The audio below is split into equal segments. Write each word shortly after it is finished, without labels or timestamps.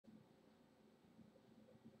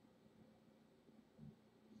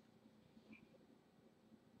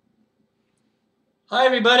Hi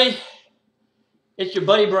everybody, it's your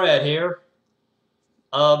buddy Brad here.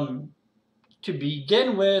 Um, to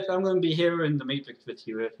begin with, I'm going to be here in the Matrix with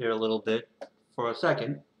you here a little bit for a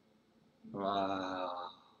second. Uh,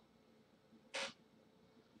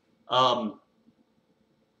 um,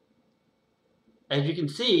 as you can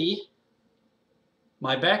see,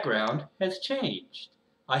 my background has changed.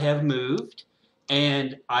 I have moved,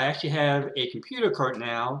 and I actually have a computer cart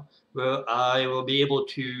now where I will be able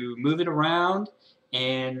to move it around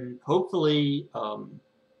and hopefully uh,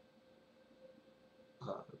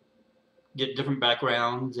 get different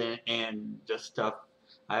backgrounds and just stuff.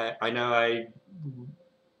 I know I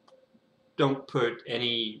don't put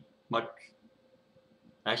any much,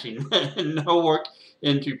 actually, no work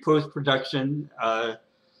into post production.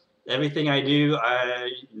 Everything I do, I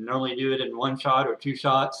normally do it in one shot or two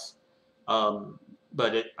shots, um,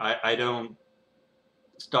 but I don't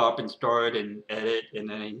stop and start and edit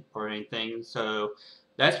and anything. So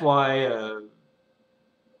that's why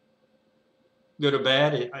good or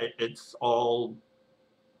bad, it's all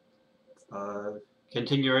uh,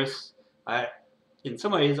 continuous. I, in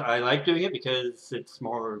some ways, I like doing it because it's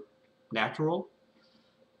more natural.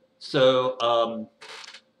 So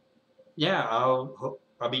yeah, I'll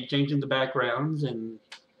be changing the backgrounds, and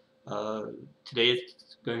uh, today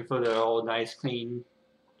it's going for the all nice, clean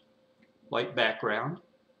white background.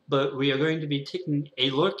 But we are going to be taking a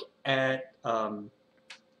look at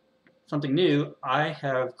something new I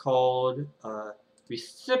have called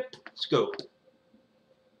Recipscope,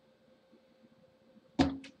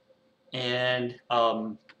 and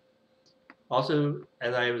also,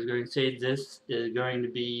 as I was going to say, this is going to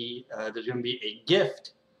be there's going to be a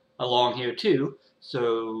gift along here too.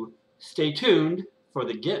 So stay tuned for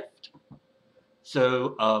the gift.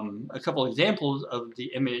 So a couple examples of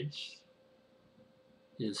the image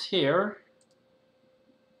is here,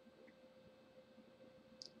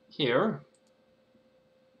 here,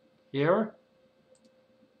 here,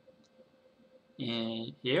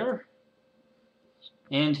 and here,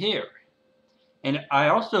 and here. And I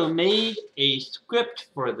also made a script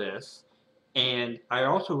for this, and I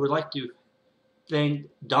also would like to thank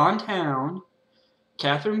Don Town,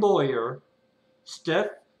 Catherine Boyer, Steph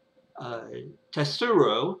uh,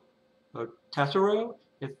 Tessuro, or Tessuro,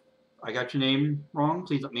 if I got your name wrong,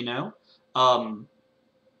 please let me know. Um,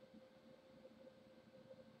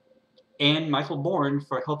 and Michael Bourne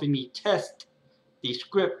for helping me test the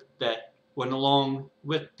script that went along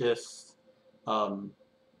with this um,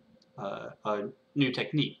 new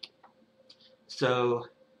technique. So,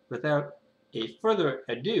 without a further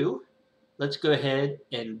ado, let's go ahead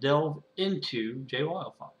and delve into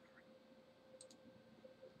Jwildfire.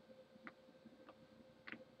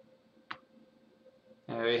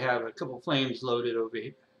 We have a couple flames loaded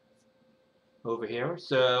over here.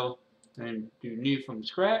 So I'm going to do new from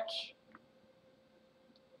scratch.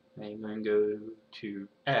 I'm going to go to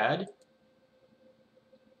add.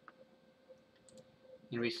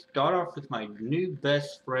 And we start off with my new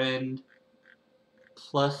best friend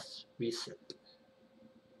plus recip.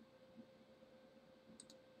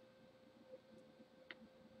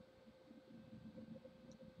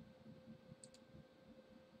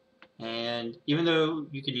 And even though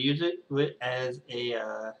you can use it as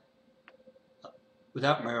a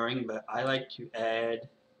without mirroring, but I like to add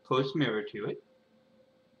post mirror to it.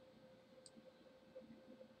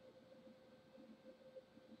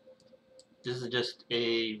 This is just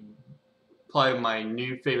a probably my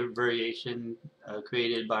new favorite variation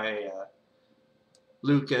created by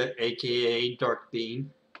Luca, aka Dark Beam.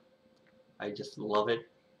 I just love it.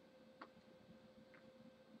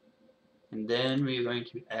 And then we're going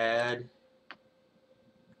to add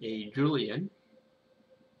a Jwildfire,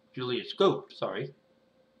 sorry.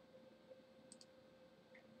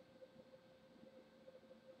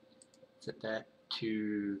 Set the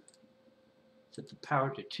power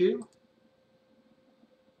to 2.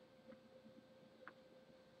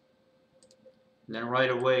 And then right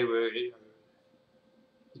away you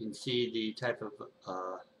can see the type of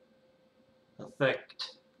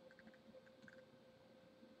effect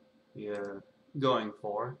we are going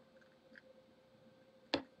for.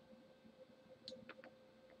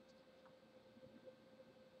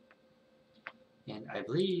 And I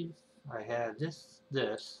believe I have this,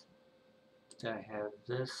 then I have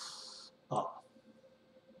this off.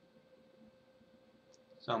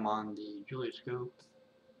 So I'm on the Jwildfire.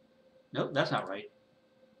 Nope, that's not right.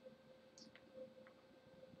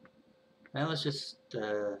 Now let's just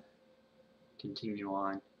continue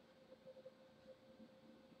on.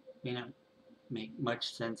 May not make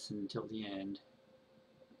much sense until the end.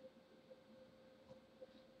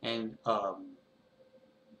 And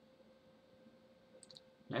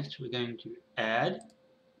Next, we're going to add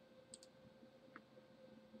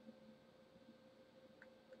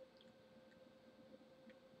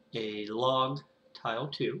a log tile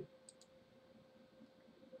 2,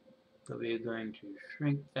 but we're going to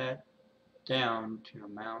shrink that down to an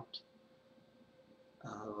amount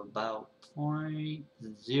of about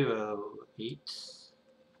 0.08.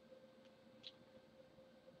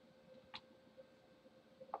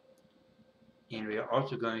 And we are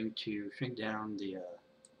also going to shrink down the,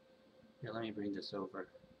 here, let me bring this over.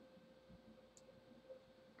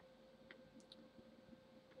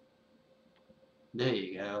 There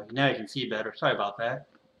you go. Now you can see better. Sorry about that.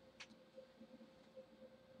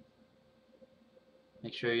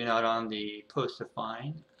 Make sure you're not on the post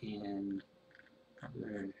define, and I'm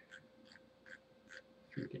going to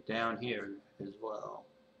shrink it down here as well.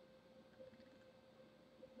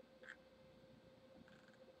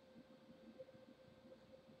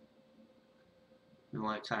 You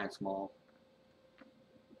want it kind of small.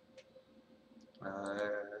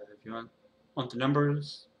 If you want the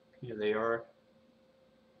numbers, here they are.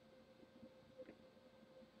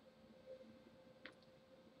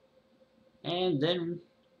 And then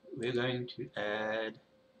we're going to add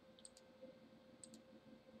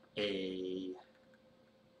a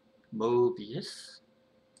Mobius.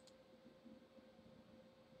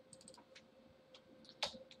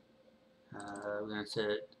 We're going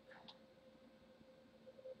to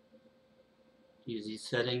use these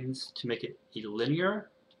settings to make it a linear.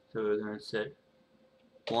 So we're going to set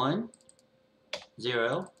 1,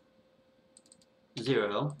 0,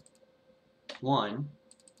 0, 1,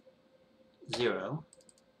 0,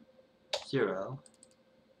 0,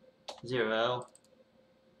 0,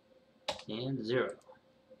 and 0.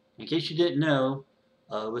 In case you didn't know,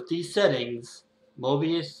 with these settings,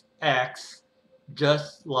 Mobius acts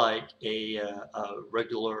just like a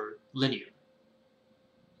regular linear.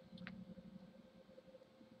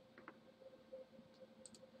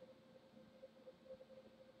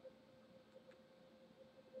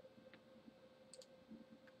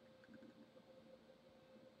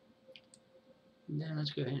 And then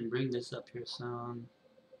let's go ahead and bring this up here some.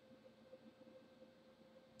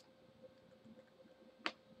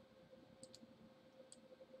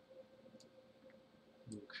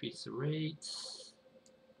 Increase the rates.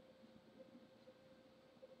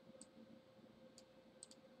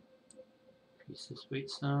 Increase this weight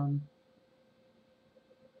some.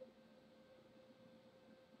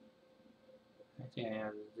 I think I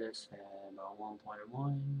have this at about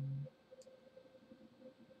 1.1.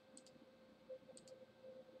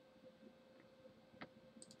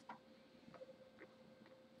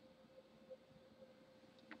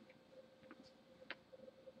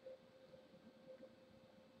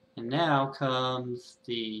 And now comes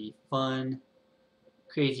the fun,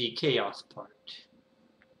 crazy chaos part.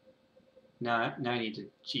 Now I need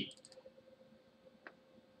to cheat.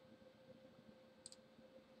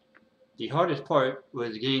 The hardest part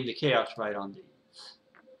was getting the chaos right on these.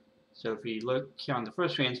 So if we look here on the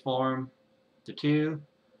first transform, the 2,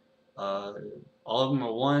 all of them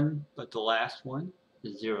are 1, but the last one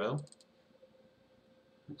is 0.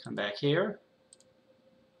 I'll come back here,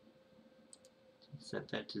 set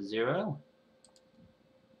that to 0.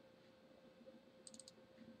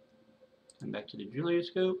 Come back to the Jwildfire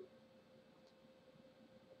Recipscope.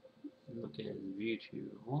 Look at view to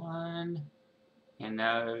 1. And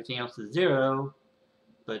now everything else is 0,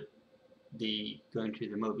 but going to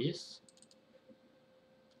the Mobius.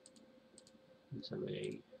 And so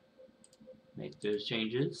we make those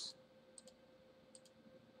changes.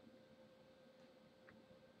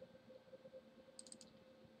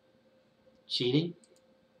 Cheating.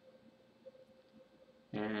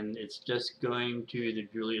 And it's just going to the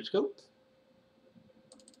Jwildfire Recipscope.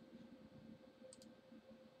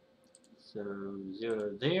 So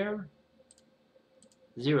 0 there,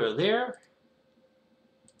 0 there,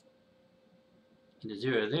 and a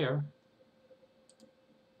 0 there.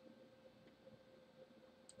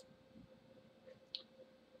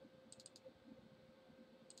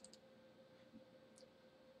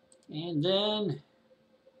 And then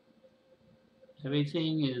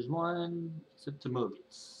everything is 1 except the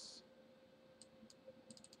Mobius.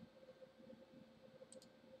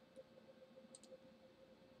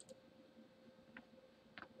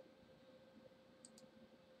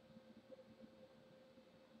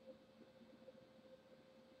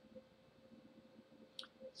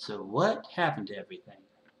 So what happened to everything?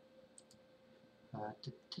 One,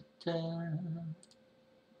 2, 3,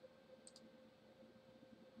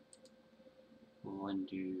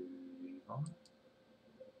 4.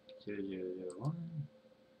 0, 0, 0, 1.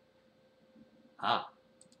 Ah,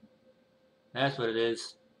 that's what it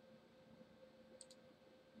is.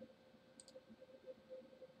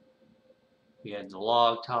 We had the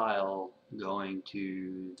log tile going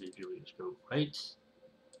to the Jwildfire, right?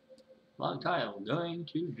 Log tile going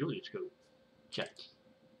to Jwildfire. Check.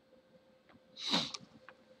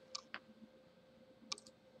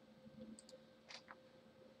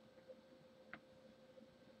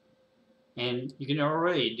 And you can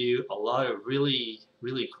already do a lot of really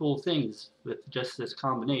cool things with just this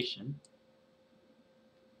combination.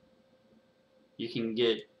 You can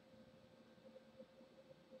get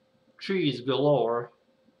trees galore.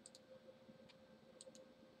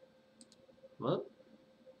 Whoop.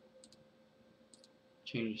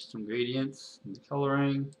 Change some gradients and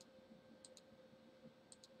coloring.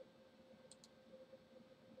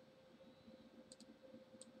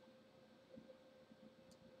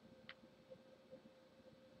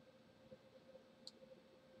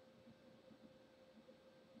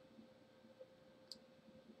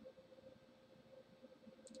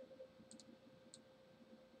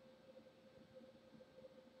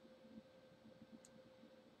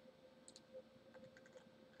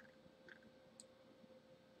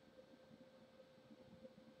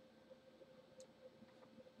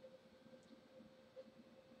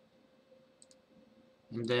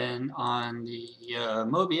 And then on the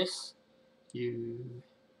Mobius, you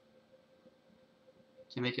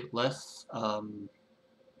can make it less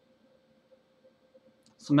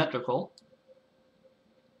symmetrical.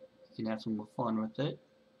 You can have some more fun with it,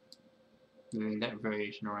 moving that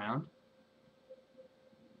variation around.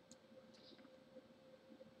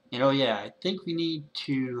 And oh yeah, I think we need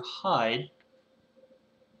to hide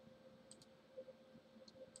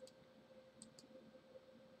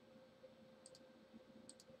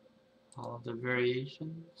all of the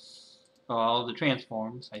variations, all of the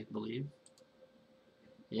transforms, I believe.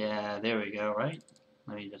 Yeah, there we go, right?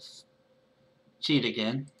 Let me just cheat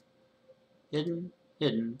again. Hidden,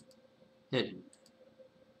 hidden, hidden.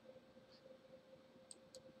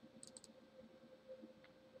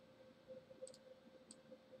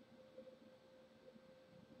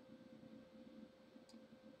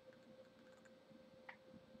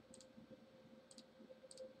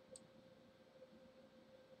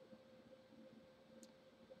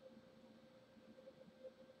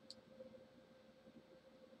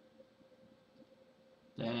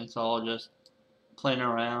 Then it's all just playing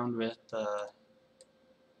around with the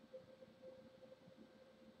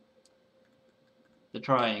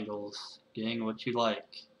triangles, getting what you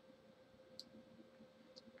like.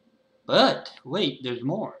 But wait, there's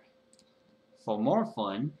more. For more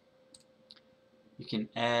fun, you can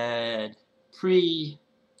add pre-recips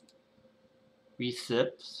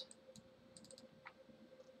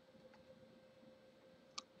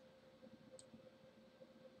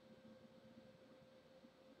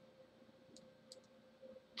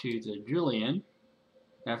to the Julian.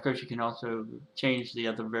 Now, of course, you can also change the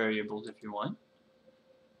other variables if you want.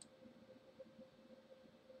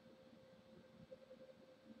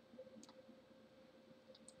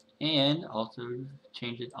 And also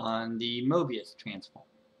change it on the Mobius transform.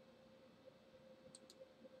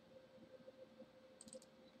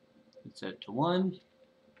 Set it to 1.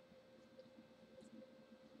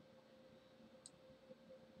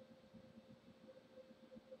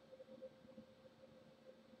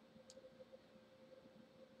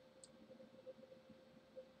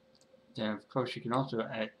 Then, of course, you can also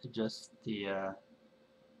adjust the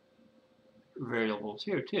variables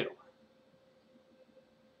here, too.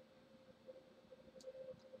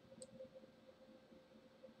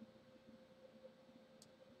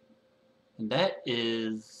 And that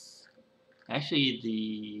is actually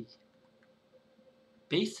the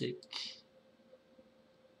basic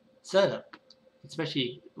setup,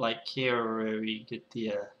 especially like here where we get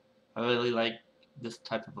the I really like this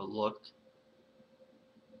type of a look.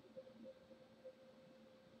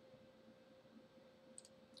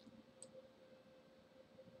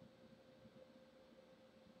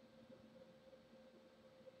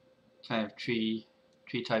 Kind of tree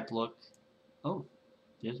type look. Oh,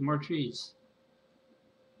 there's more trees.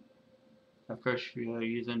 Of course, you're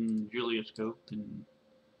using Jwildfire, and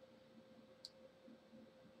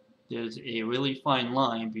there's a really fine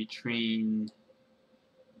line between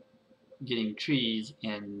getting trees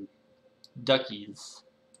and duckies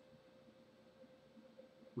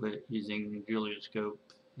with using Jwildfire,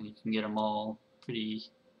 and you can get them all pretty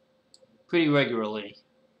regularly.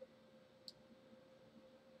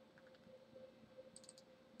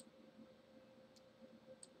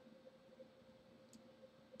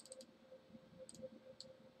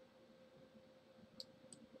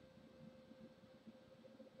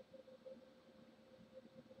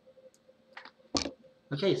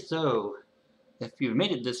 Okay, so if you've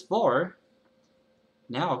made it this far,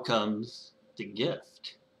 now comes the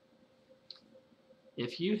gift.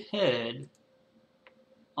 If you head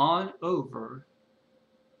on over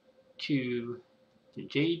to the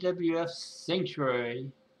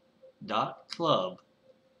jwfsanctuary.club,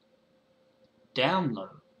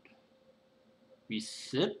 download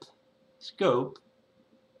Recipscope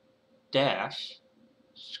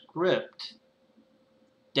script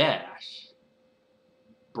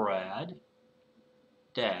Brad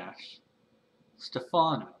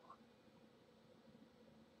Stefano.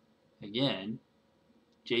 Again,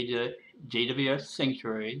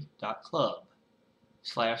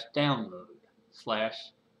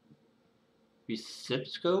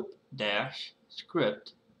 jwfsanctuary.club/download/Recipscope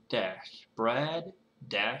script Brad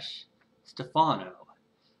Stefano.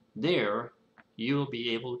 There you'll be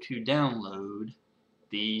able to download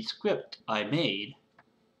the script I made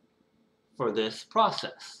for this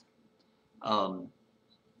process.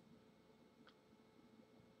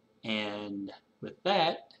 And with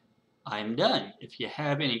that, I'm done. If you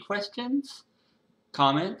have any questions,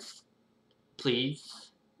 comments,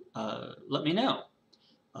 please let me know.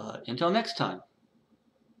 Until next time,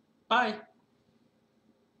 bye.